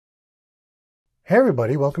Hey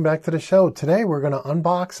everybody, welcome back to the show. Today we're going to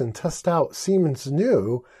unbox and test out Siemens'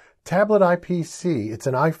 new tablet IPC. It's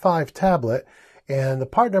an i5 tablet and the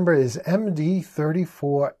part number is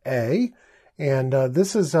MD-34A, and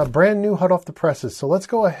this is brand new, hot off the presses. So let's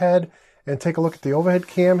go ahead and take a look at the overhead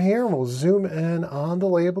cam here, and we'll zoom in on the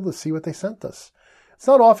label to see what they sent us. It's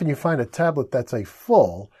not often you find a tablet that's a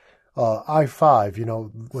full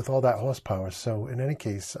i5, with all that horsepower. So in any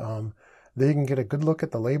case, there you can get a good look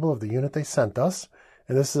at the label of the unit they sent us.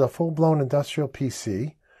 And this is a full-blown industrial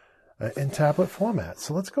PC in tablet format.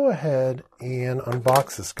 So let's go ahead and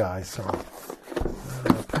unbox this guy. So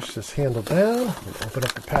push this handle down, open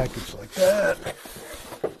up the package like that.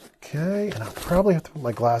 Okay, and I'll probably have to put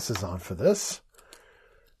my glasses on for this.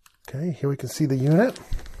 Okay, here we can see the unit.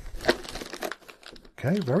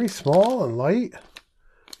 Okay, very small and light.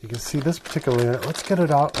 You can see this particular unit. Let's get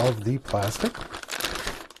it out of the plastic.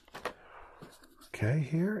 Okay,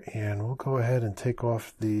 here, and we'll go ahead and take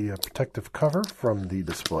off the protective cover from the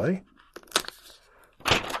display.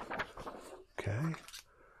 Okay.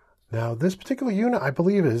 Now, this particular unit, I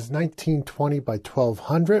believe, is 1920 by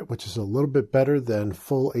 1200, which is a little bit better than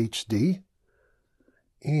full HD.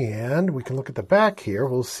 And we can look at the back here.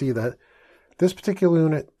 We'll see that this particular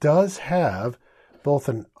unit does have both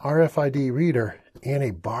an RFID reader and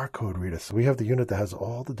a barcode reader. So we have the unit that has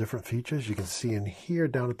all the different features. You can see in here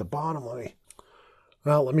down at the bottom.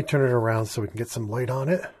 Let me turn it around so we can get some light on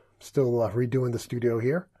it. Still redoing the studio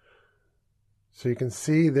here. So you can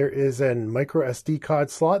see there is a micro SD card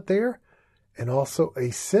slot there and also a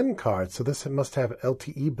SIM card. So this must have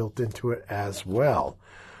LTE built into it as well.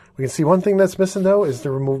 We can see one thing that's missing though is the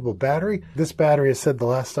removable battery. This battery is said to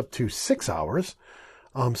last up to 6 hours.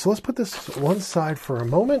 So let's put this one side for a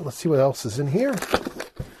moment. Let's see what else is in here.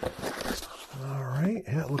 All right,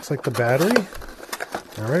 yeah, it looks like the battery.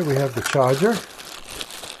 All right, we have the charger.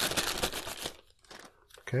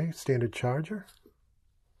 Okay, standard charger.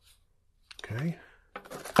 Okay.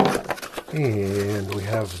 And we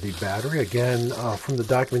have the battery. Again, from the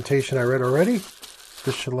documentation I read already,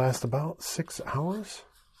 this should last about 6 hours.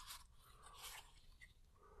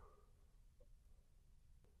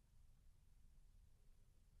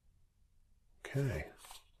 Okay.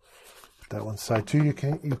 That one side too.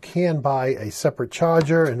 You can buy a separate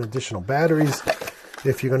charger and additional batteries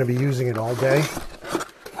if you're going to be using it all day.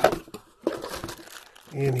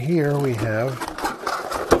 And here we have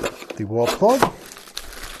the wall plug.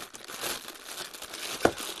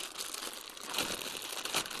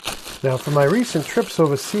 Now, for my recent trips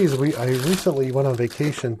overseas, I recently went on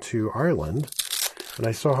vacation to Ireland, and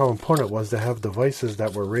I saw how important it was to have devices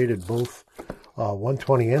that were rated both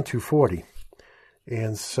 120 and 240.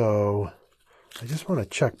 And so I just want to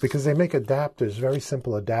check, because they make adapters, very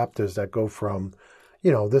simple adapters that go from,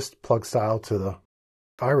 this plug style to the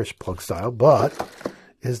Irish plug style, but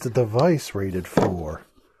is the device rated for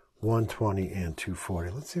 120 and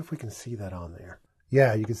 240? Let's see if we can see that on there.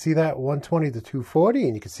 Yeah, you can see that 120 to 240,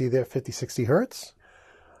 and you can see there 50, 60 hertz.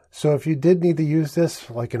 So if you did need to use this,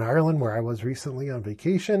 like in Ireland where I was recently on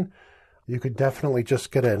vacation, you could definitely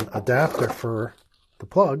just get an adapter for the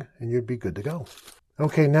plug and you'd be good to go.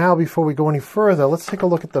 Okay, now before we go any further, let's take a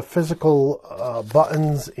look at the physical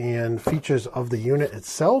buttons and features of the unit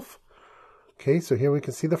itself. Okay, so here we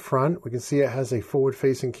can see the front. We can see it has a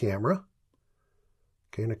forward-facing camera.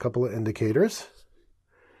 Okay, and a couple of indicators.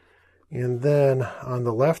 And then on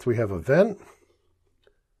the left, we have a vent.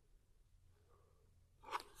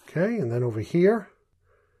 Okay, and then over here,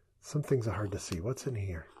 some things are hard to see. What's in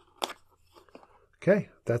here? Okay,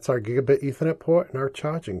 that's our gigabit Ethernet port and our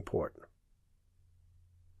charging port.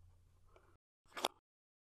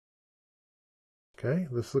 Okay,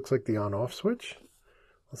 this looks like the on-off switch.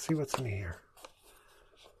 Let's see what's in here.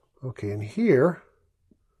 Okay, and here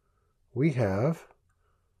we have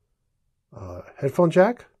a headphone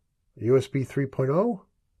jack, USB 3.0.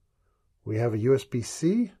 We have a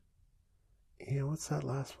USB-C. And what's that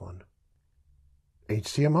last one?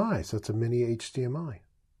 HDMI. So it's a mini HDMI.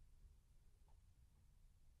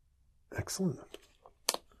 Excellent.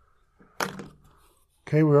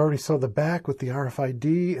 Okay, we already saw the back with the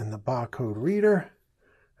RFID and the barcode reader.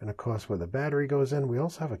 And of course, where the battery goes in, we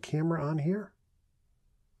also have a camera on here.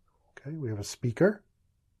 Okay, we have a speaker.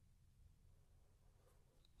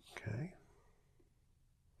 Okay.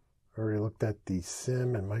 Already looked at the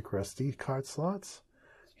SIM and micro SD card slots.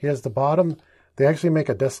 Here's the bottom. They actually make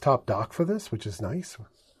a desktop dock for this, which is nice.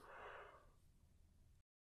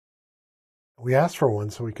 We asked for one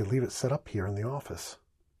so we could leave it set up here in the office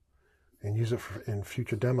and use it in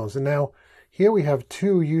future demos. And now here we have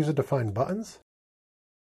two user-defined buttons.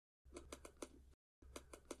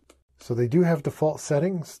 So they do have default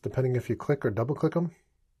settings, depending if you click or double click them.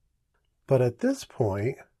 But at this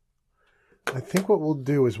point, I think what we'll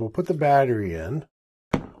do is we'll put the battery in,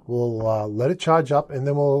 we'll let it charge up, and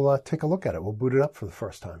then we'll take a look at it. We'll boot it up for the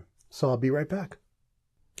first time. So I'll be right back.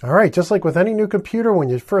 All right, just like with any new computer, when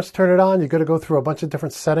you first turn it on, you're going to go through a bunch of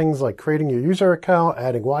different settings like creating your user account,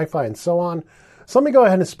 adding Wi-Fi, and so on. So let me go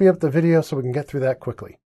ahead and speed up the video so we can get through that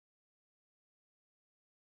quickly.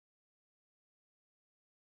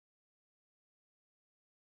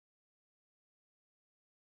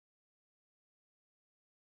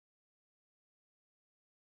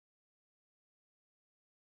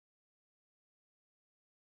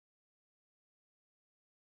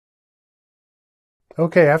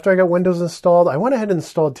 Okay, after I got Windows installed, I went ahead and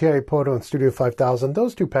installed TI Portal and Studio 5000.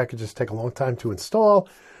 Those two packages take a long time to install,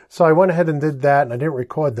 so I went ahead and did that, and I didn't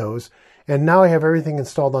record those. And now I have everything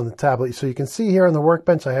installed on the tablet. So you can see here on the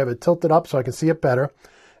workbench, I have it tilted up so I can see it better.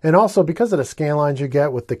 And also, because of the scan lines you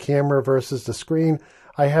get with the camera versus the screen,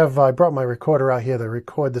 I brought my recorder out here to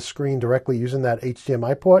record the screen directly using that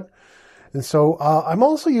HDMI port. And so I'm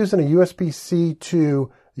also using a USB-C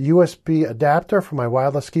to USB adapter for my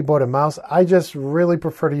wireless keyboard and mouse. I just really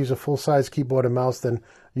prefer to use a full-size keyboard and mouse than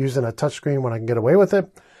using a touchscreen when I can get away with it.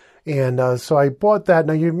 And so I bought that.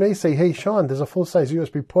 Now you may say, hey, Shawn, there's a full-size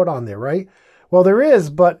USB port on there, right? Well, there is,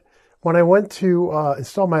 but when I went to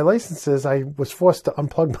install my licenses, I was forced to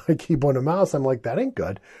unplug my keyboard and mouse. I'm like, that ain't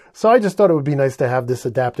good. So I just thought it would be nice to have this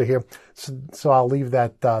adapter here. So I'll leave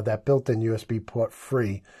that built-in USB port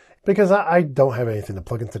free, because I don't have anything to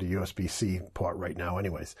plug into the USB-C port right now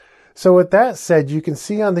anyways. So with that said, you can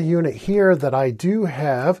see on the unit here that I do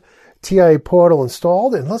have TI Portal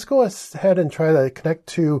installed. And let's go ahead and try to connect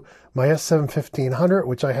to my S7-1500,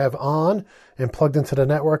 which I have on and plugged into the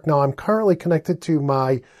network. Now I'm currently connected to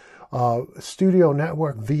my studio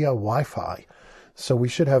network via Wi-Fi. So we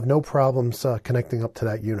should have no problems connecting up to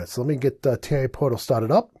that unit. So let me get TI Portal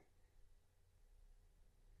started up.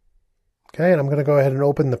 Okay, and I'm going to go ahead and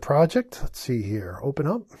open the project. Let's see here. Open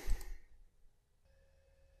up.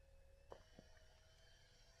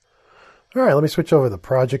 All right, let me switch over to the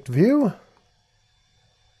project view.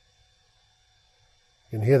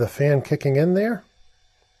 You can hear the fan kicking in there.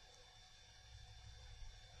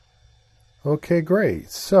 Okay, great.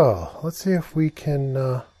 So let's see if we can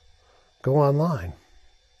go online.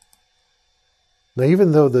 Now,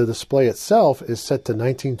 even though the display itself is set to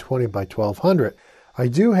 1920 by 1200, I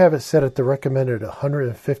do have it set at the recommended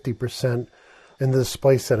 150% in the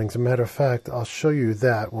display settings. As a matter of fact, I'll show you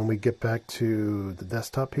that when we get back to the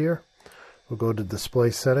desktop here. We'll go to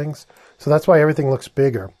display settings. So that's why everything looks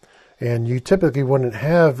bigger. And you typically wouldn't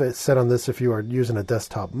have it set on this if you are using a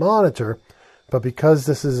desktop monitor. But because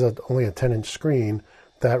this is only a 10-inch screen,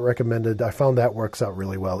 that recommended, I found that works out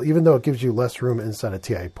really well, even though it gives you less room inside a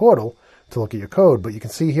TI Portal to look at your code. But you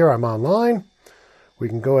can see here I'm online. We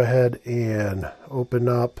can go ahead and open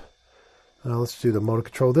up, let's do the motor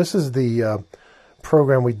control. This is the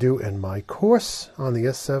program we do in my course on the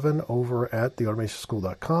S7 over at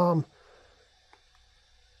theautomationschool.com.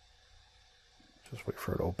 Just wait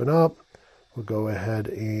for it to open up. We'll go ahead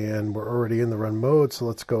and we're already in the run mode, so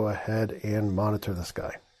let's go ahead and monitor this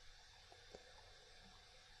guy.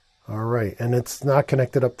 All right, and it's not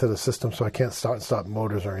connected up to the system, so I can't start and stop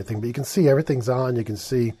motors or anything, but you can see everything's on. You can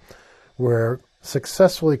see we're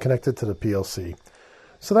successfully connected to the PLC.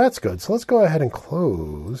 So that's good. So let's go ahead and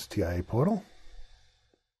close TI Portal.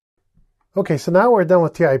 Okay, so now we're done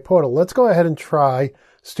with TI Portal. Let's go ahead and try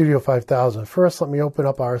Studio 5000. First, let me open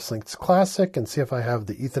up RSLinx Classic and see if I have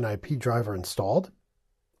the Ethernet IP driver installed.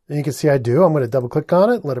 And you can see I do. I'm going to double click on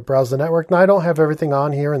it, let it browse the network. Now, I don't have everything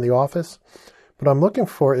on here in the office. What I'm looking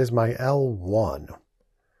for is my L1.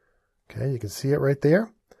 Okay, you can see it right there.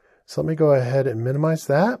 So let me go ahead and minimize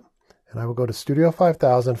that. And I will go to Studio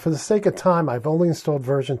 5000. For the sake of time, I've only installed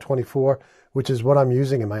version 24, which is what I'm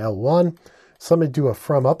using in my L1. So let me do a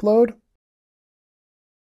from upload.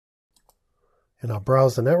 And I'll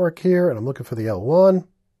browse the network here, and I'm looking for the L1.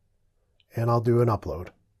 And I'll do an upload.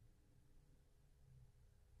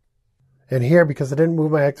 And here, because I didn't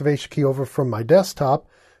move my activation key over from my desktop,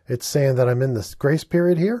 it's saying that I'm in this grace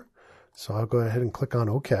period here. So I'll go ahead and click on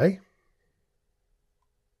OK.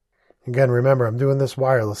 Again, remember, I'm doing this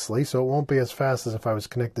wirelessly, so it won't be as fast as if I was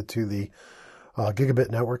connected to the gigabit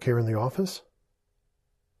network here in the office.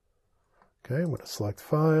 Okay, I'm going to select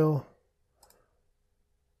File.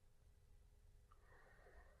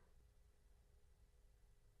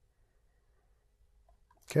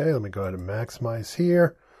 Okay, let me go ahead and maximize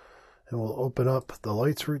here. And we'll open up the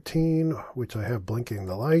lights routine, which I have blinking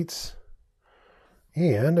the lights.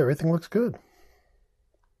 And everything looks good.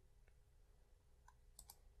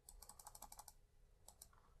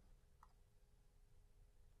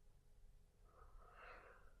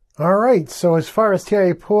 All right, so as far as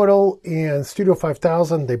TIA Portal and Studio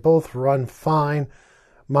 5000, they both run fine.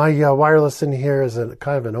 My wireless in here is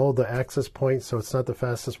kind of an older access point, so it's not the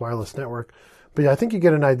fastest wireless network. But I think you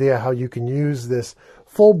get an idea how you can use this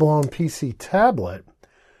full-blown PC tablet,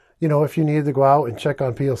 you know, if you needed to go out and check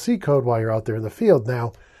on PLC code while you're out there in the field.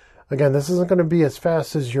 Now, again, this isn't going to be as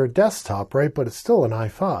fast as your desktop, right? But it's still an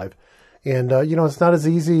i5. And, you know, it's not as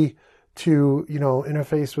easy to, you know,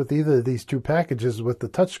 interface with either of these two packages with the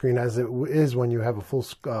touchscreen as it is when you have a full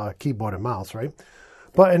keyboard and mouse, right?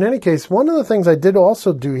 But in any case, one of the things I did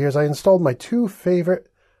also do here is I installed my two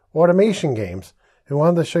favorite automation games and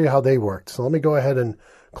wanted to show you how they worked. So let me go ahead and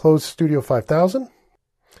close Studio 5000. And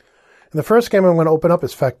the first game I'm going to open up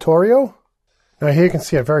is Factorio. Now here you can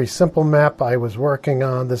see a very simple map I was working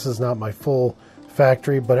on. This is not my full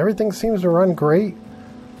factory, but everything seems to run great.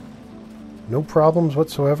 No problems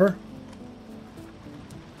whatsoever.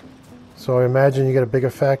 So I imagine you get a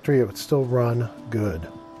bigger factory, it would still run good.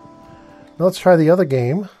 Now let's try the other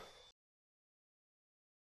game.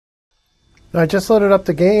 Now I just loaded up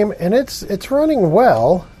the game and it's running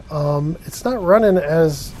well. It's not running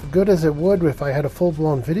as good as it would if I had a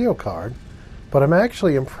full-blown video card, but I'm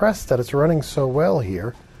actually impressed that it's running so well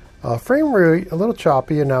here. Frame rate a little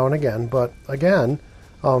choppy now and again, but again,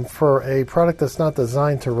 for a product that's not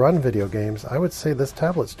designed to run video games, I would say this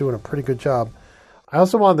tablet's doing a pretty good job. I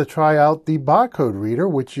also wanted to try out the Barcode Reader,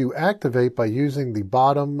 which you activate by using the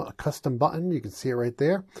bottom custom button. You can see it right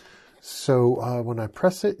there. So when I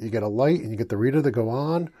press it, you get a light and you get the reader to go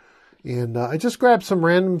on. And I just grabbed some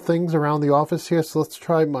random things around the office here. So let's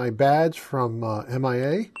try my badge from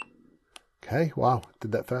MIA. Okay, wow,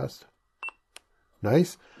 did that fast.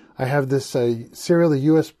 Nice. I have this serial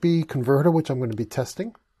USB converter, which I'm going to be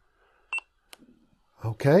testing.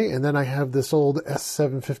 Okay, and then I have this old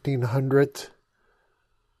S7-1500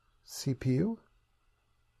 CPU.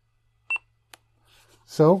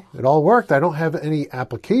 So it all worked. I don't have any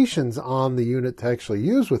applications on the unit to actually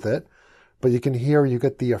use with it, but you can hear you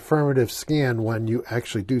get the affirmative scan when you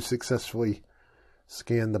actually do successfully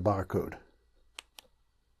scan the barcode.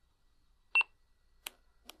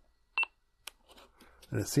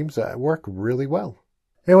 And it seems to work really well.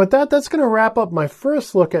 And with that, that's going to wrap up my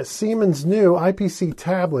first look at Siemens' new IPC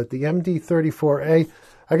tablet, the MD-34A.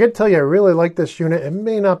 I got to tell you, I really like this unit. It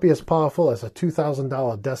may not be as powerful as a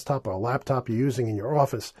 $2,000 desktop or a laptop you're using in your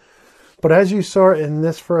office. But as you saw in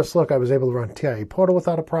this first look, I was able to run TIA Portal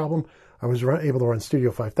without a problem. I was able to run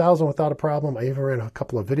Studio 5000 without a problem. I even ran a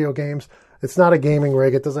couple of video games. It's not a gaming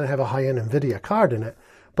rig. It doesn't have a high-end NVIDIA card in it.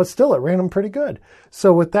 But still, it ran them pretty good.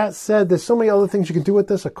 So with that said, there's so many other things you can do with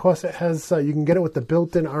this. Of course, it has you can get it with the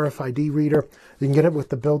built-in RFID reader. You can get it with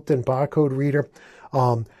the built-in barcode reader.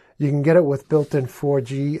 You can get it with built-in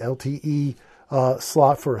 4G LTE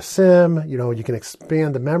slot for a SIM. You know, you can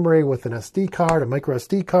expand the memory with an SD card, a micro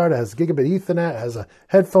SD card. It has gigabit Ethernet. It has a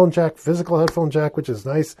headphone jack, physical headphone jack, which is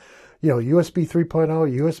nice. You know, USB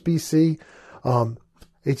 3.0, USB-C,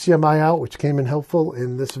 HDMI out, which came in helpful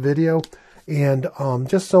in this video. And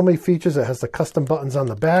just so many features. It has the custom buttons on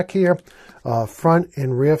the back here, front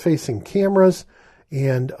and rear facing cameras,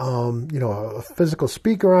 and you know, a physical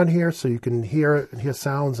speaker on here so you can hear it and hear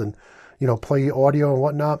sounds and, you know, play audio and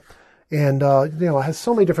whatnot. And you know, it has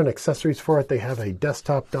so many different accessories for it. They have a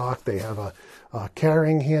desktop dock. They have a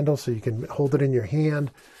carrying handle so you can hold it in your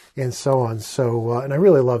hand, and so on. So and I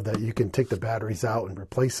really love that you can take the batteries out and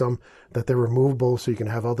replace them, that they're removable so you can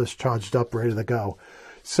have all this charged up, ready to go.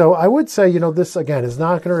 So I would say, you know, this, again, is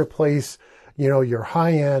not going to replace, you know, your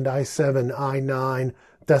high-end i7, i9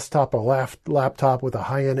 desktop or laptop with a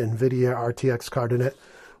high-end NVIDIA RTX card in it.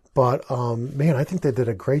 But, man, I think they did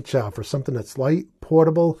a great job for something that's light,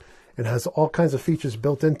 portable, and has all kinds of features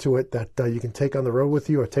built into it that you can take on the road with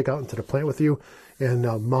you or take out into the plant with you and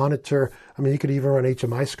monitor. I mean, you could even run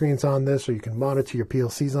HMI screens on this, or you can monitor your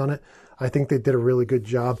PLCs on it. I think they did a really good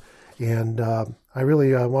job. And I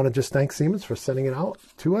really want to just thank Siemens for sending it out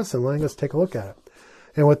to us and letting us take a look at it.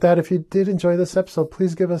 And with that, if you did enjoy this episode,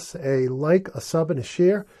 please give us a like, a sub, and a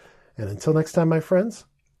share. And until next time, my friends,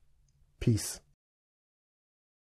 peace.